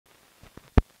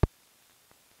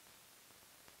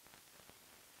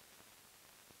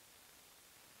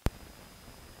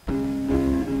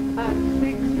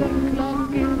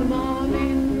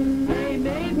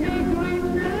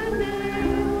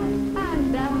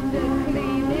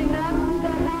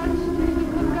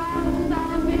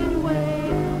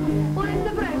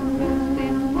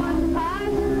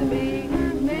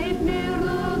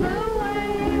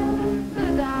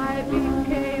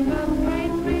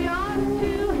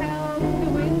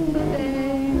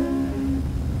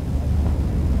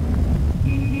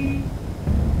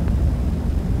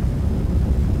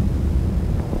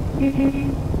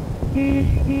Jean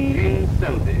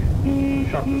Selby,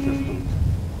 shop assistant.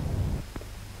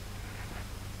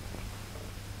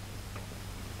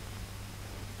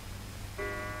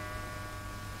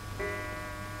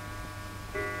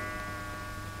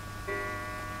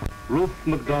 Ruth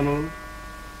MacDonald,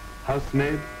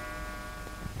 housemaid.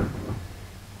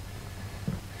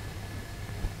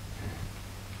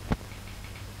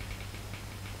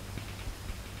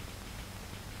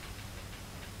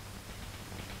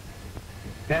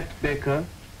 Pat Baker,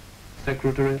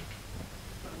 secretary.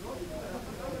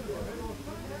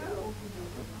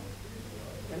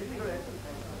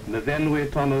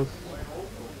 Navenway Thomas,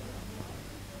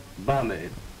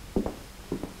 barmaid.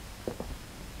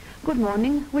 Good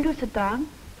morning. Will you sit down?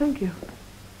 Thank you.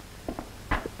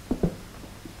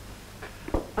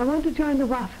 I want to join the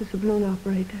WAAF as a balloon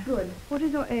operator. Good. What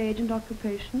is your age and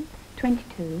occupation?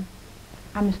 22.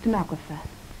 I'm a stenographer.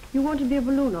 You want to be a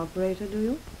balloon operator, do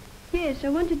you? Yes, I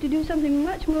wanted to do something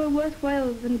much more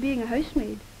worthwhile than being a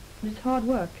housemaid. It's hard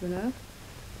work, you know.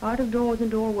 Out of doors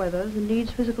and all weathers and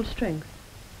needs physical strength.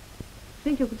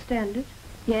 Think you could stand it?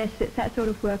 Yes, it's that sort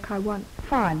of work I want.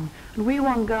 Fine. And we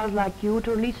want girls like you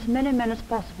to release as many men as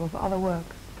possible for other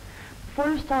work. Before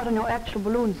you start on your actual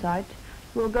balloon site,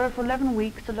 you will go for 11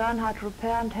 weeks to learn how to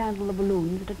repair and handle the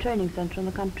balloons at a training center in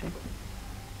the country.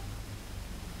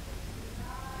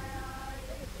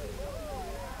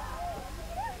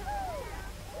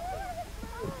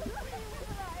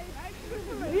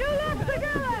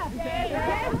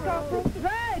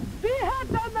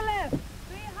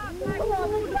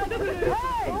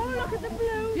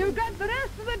 You've got the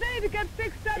rest of the day to get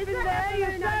fixed up in there.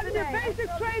 You start your basic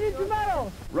training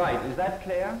tomorrow. Right, is that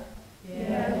clear?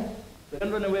 Yes.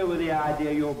 Don't run away with the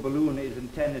idea your balloon is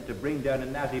intended to bring down a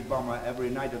Nazi bomber every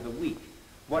night of the week.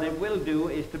 What it will do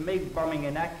is to make bombing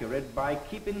inaccurate by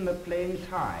keeping the planes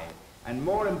high, and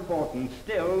more important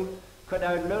still, cut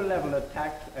out low-level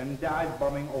attacks and dive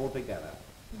bombing altogether.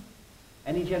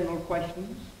 Any general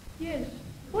questions? Yes.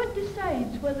 What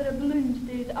decides whether a balloon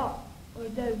stays up or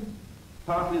down?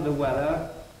 Partly the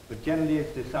weather, but generally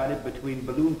it's decided between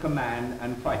balloon command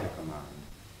and fighter command.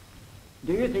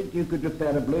 Do you think you could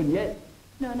repair a balloon yet?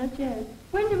 No, not yet.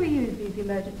 When do we use these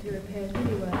emergency repairs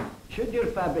anyway? Should your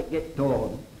fabric get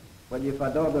torn when you've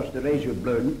had orders to raise your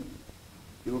balloon,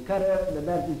 you will carry out an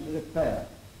emergency repair.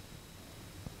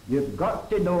 You've got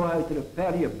to know how to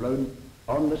repair your balloon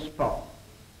on the spot.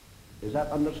 Is that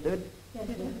understood? Yes,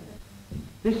 sir.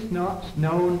 This knot's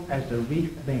known as the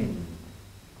refrain.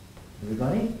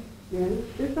 Everybody? Yes.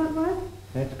 Is that right?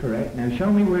 That's correct. Now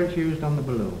show me where it's used on the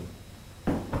balloon.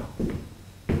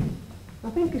 I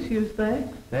think it's used there.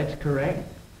 That's correct.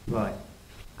 Right.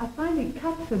 I find it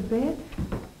cuts a bit.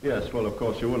 Yes, well, of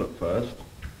course you will at first.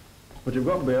 But you've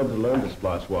got to be able to learn to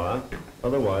splice wire.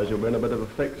 Otherwise, you'll be in a bit of a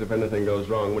fix if anything goes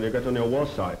wrong when you get on your war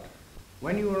site.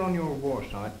 When you are on your war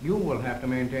site, you will have to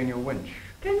maintain your winch.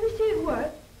 Can we see it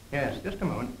work? Yes, just a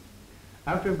moment.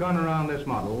 After we've gone around this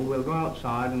model, we'll go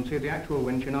outside and see the actual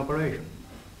winch in operation.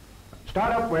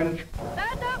 Start up, winch.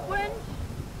 Stand up, winch.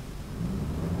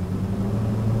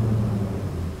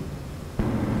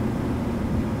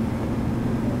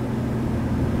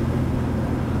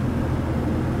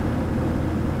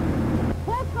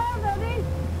 Hook on, ready?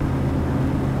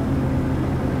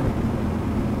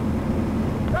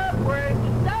 Stop, winch!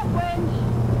 Stop, winch.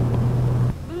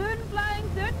 Balloon flying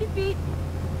 30 feet.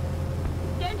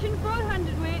 Tension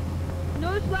 400 weight.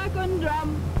 No slack on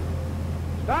drum.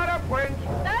 Start up, winch!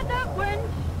 Stand up,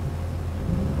 winch.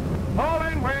 Haul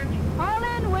in, winch! Haul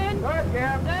in, winch. Third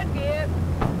gear! Third gear.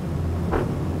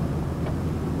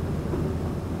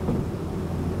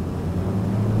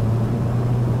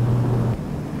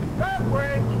 Stop,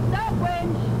 winch! Stop,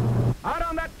 winch. Out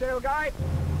on that tail guy!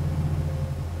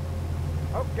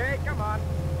 Okay, come on.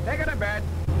 Take it to bed.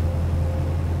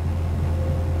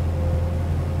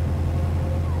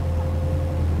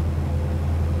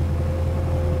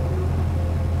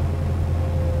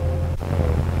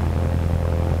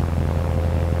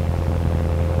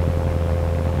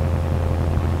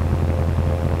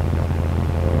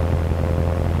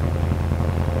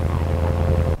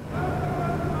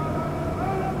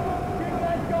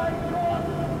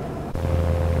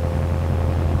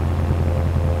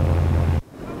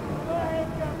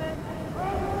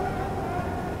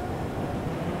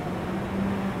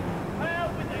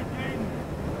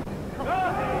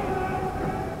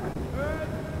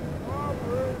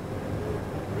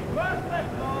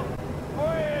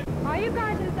 Are you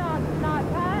going to the dance tonight,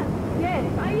 Pat? Yes.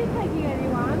 Are you taking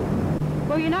anyone?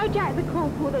 Well, you know Jack the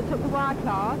corporal that took the wire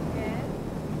class? Yes.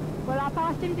 Well, I've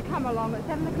asked him to come along at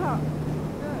 7 o'clock.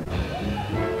 Good.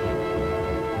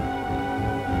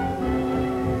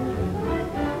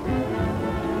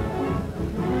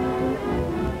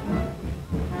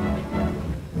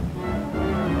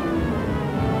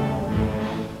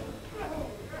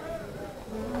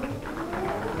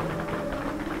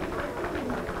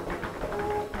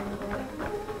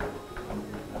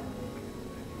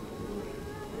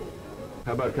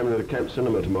 How about coming to the camp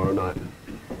cinema tomorrow night?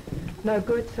 No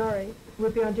good, sorry.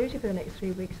 We'll be on duty for the next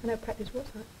 3 weeks. I don't practice war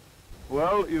site.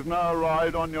 Well, you've now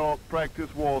arrived on your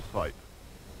practice war site.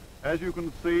 As you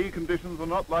can see, conditions are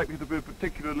not likely to be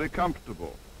particularly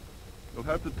comfortable. You'll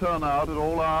have to turn out at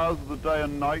all hours of the day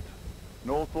and night in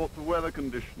all sorts of weather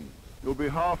conditions. You'll be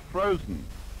half frozen.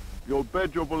 You'll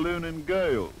bed your balloon in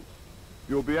gales.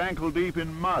 You'll be ankle deep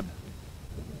in mud.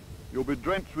 You'll be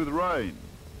drenched with rain.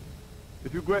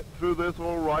 If you get through this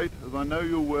all right, as I know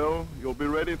you will, you'll be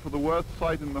ready for the worst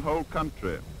sight in the whole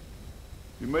country.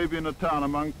 You may be in a town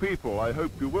among people, I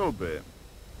hope you will be,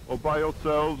 or by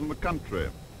yourselves in the country.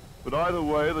 But either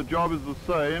way, the job is the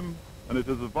same, and it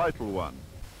is a vital one.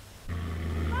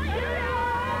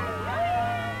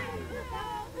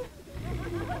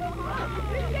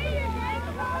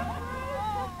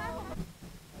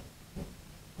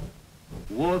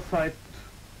 War Site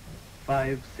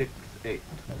 568.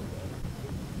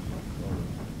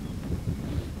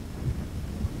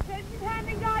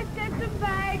 Guys, get them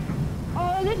back.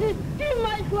 Oh, this is too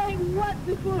much like what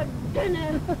before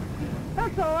dinner.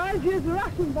 That's all right, here's the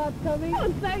ration box coming.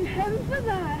 Oh, thank heaven for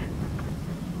that.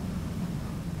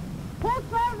 What's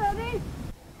that, ready?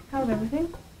 How's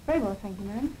everything? Very well, thank you,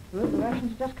 ma'am. Good, the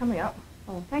rations are just coming up.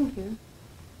 Oh, thank you.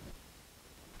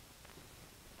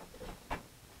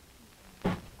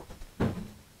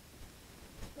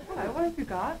 Hello, what have you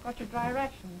got? Got your dry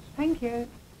rations. Thank you.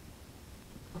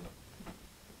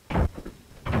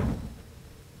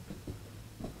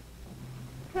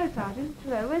 Hello, Sergeant.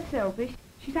 Hello, where's Selby?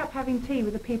 She's up having tea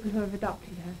with the people who have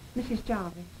adopted her. Mrs.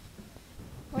 Jarvis.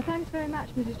 Well, thanks very much,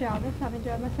 Mrs. Jarvis. I've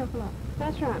enjoyed myself a lot.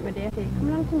 That's right, my dear. Come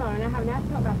along tomorrow and I'll have a nice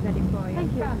hot bath ready for you.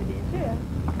 Thank you. Bye, my dear. Cheers.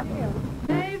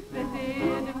 Cheerio.